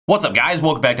What's up guys,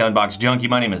 welcome back to Unbox Junkie.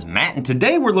 My name is Matt and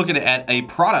today we're looking at a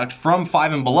product from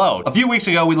Five and Below. A few weeks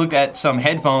ago we looked at some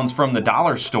headphones from the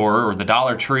dollar store or the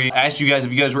Dollar Tree. I asked you guys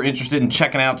if you guys were interested in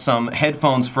checking out some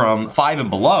headphones from Five and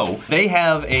Below. They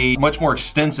have a much more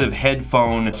extensive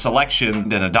headphone selection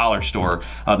than a dollar store.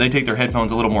 They take their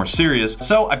headphones a little more serious.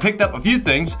 So I picked up a few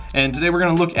things and today we're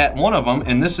gonna look at one of them,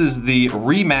 and this is the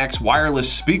Remax wireless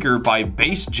speaker by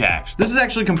Jaxx. This is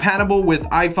actually compatible with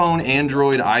iPhone,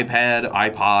 Android, iPad,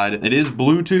 iPod. It is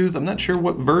Bluetooth. I'm not sure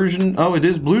what version. Oh, it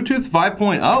is Bluetooth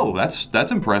 5.0.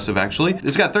 That's impressive actually.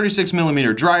 It's got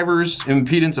 36mm drivers,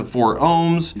 impedance of 4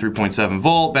 ohms, 3.7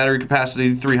 volt, battery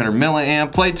capacity 300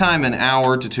 milliamp, playtime an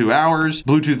hour to 2 hours,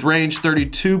 Bluetooth range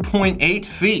 32.8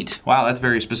 feet. Wow, that's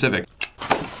very specific.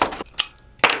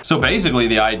 So basically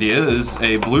the idea is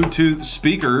a Bluetooth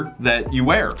speaker that you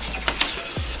wear.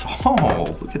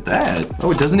 Oh, look at that. Oh,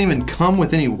 it doesn't even come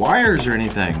with any wires or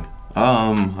anything.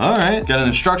 All right. Got an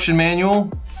instruction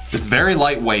manual. It's very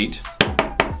lightweight.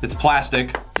 It's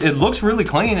plastic. It looks really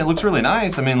clean. It looks really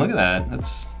nice. I mean, look at that.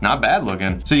 That's not bad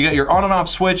looking. So you got your on and off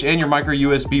switch and your micro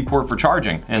USB port for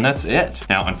charging, and that's it.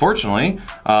 Now, unfortunately,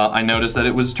 I noticed that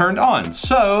it was turned on.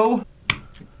 So,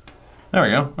 there we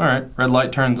go. All right, red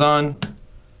light turns on.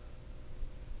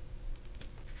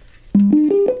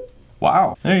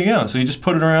 Wow, there you go. So you just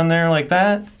put it around there like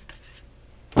that,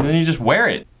 and then you just wear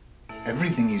it.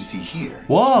 Everything you see here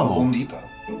Whoa. is from Home Depot.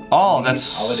 Oh,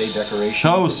 that's holiday decorations.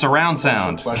 So surround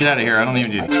sound. Get out of here, I don't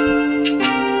need you.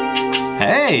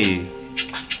 Hey.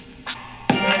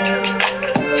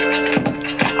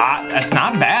 That's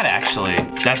not bad actually.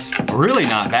 That's really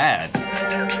not bad.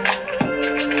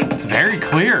 It's very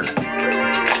clear.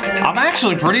 I'm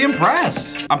actually pretty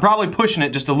impressed. I'm probably pushing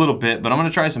it just a little bit, but I'm gonna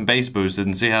try some bass boosted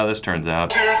and see how this turns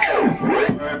out.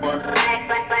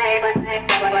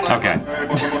 Okay.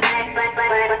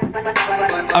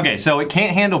 Okay, so it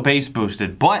can't handle bass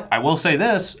boosted, but I will say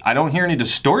this, I don't hear any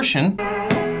distortion.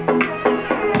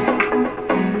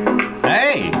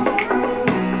 Hey!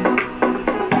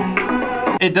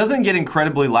 It doesn't get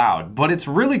incredibly loud, but it's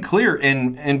really clear,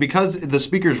 and because the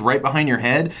speaker's right behind your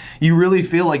head, you really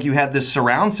feel like you have this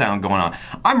surround sound going on.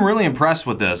 I'm really impressed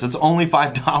with this. It's only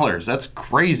 $5. That's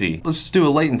crazy. Let's just do a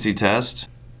latency test.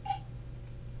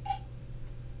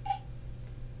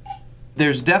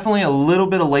 There's definitely a little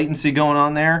bit of latency going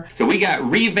on there. So we got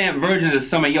revamped versions of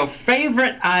some of your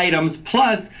favorite items,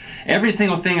 plus every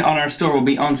single thing on our store will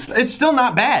be on. It's still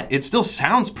not bad. It still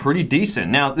sounds pretty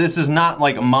decent. Now, this is not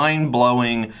like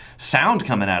mind-blowing sound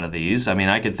coming out of these. I mean,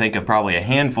 I could think of probably a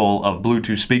handful of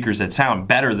Bluetooth speakers that sound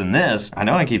better than this. I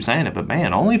know I keep saying it, but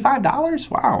man, only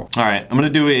 $5? Wow. All right, I'm gonna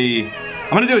do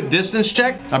a distance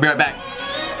check. I'll be right back.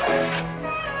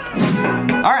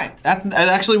 All right, that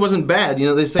actually wasn't bad. You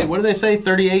know, they say, what do they say,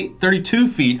 32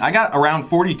 feet. I got around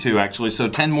 42 actually, so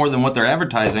 10 more than what they're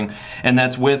advertising, and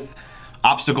that's with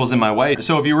obstacles in my way.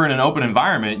 So if you were in an open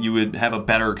environment, you would have a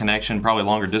better connection, probably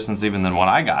longer distance even than what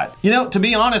I got. You know, to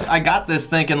be honest, I got this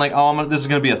thinking like, oh, this is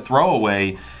gonna be a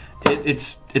throwaway.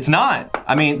 It's not.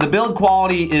 I mean, the build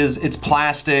quality it's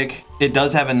plastic. It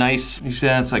does have a nice, you see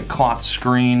that, it's like cloth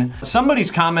screen. Somebody's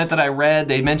comment that I read,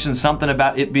 they mentioned something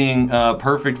about it being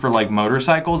perfect for like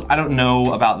motorcycles. I don't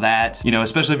know about that. You know,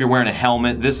 especially if you're wearing a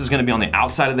helmet. This is gonna be on the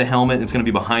outside of the helmet. It's gonna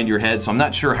be behind your head. So I'm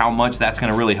not sure how much that's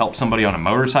gonna really help somebody on a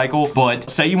motorcycle. But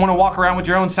say you wanna walk around with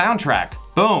your own soundtrack.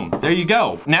 Boom, there you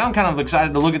go. Now I'm kind of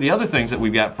excited to look at the other things that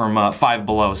we've got from Five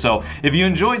Below. So if you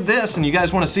enjoyed this and you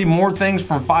guys want to see more things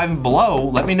from Five Below,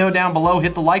 let me know down below.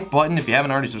 Hit the like button. If you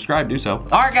haven't already subscribed, do so.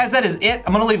 All right, guys, that is it.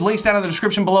 I'm gonna leave links down in the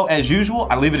description below as usual.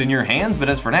 I leave it in your hands, but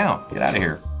as for now, get out of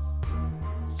here.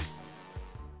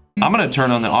 I'm gonna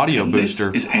turn on the audio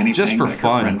booster just for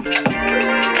fun.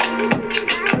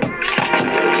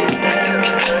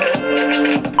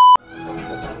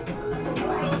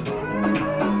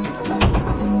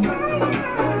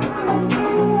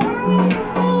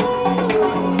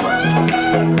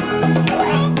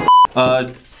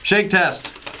 Shake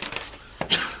test.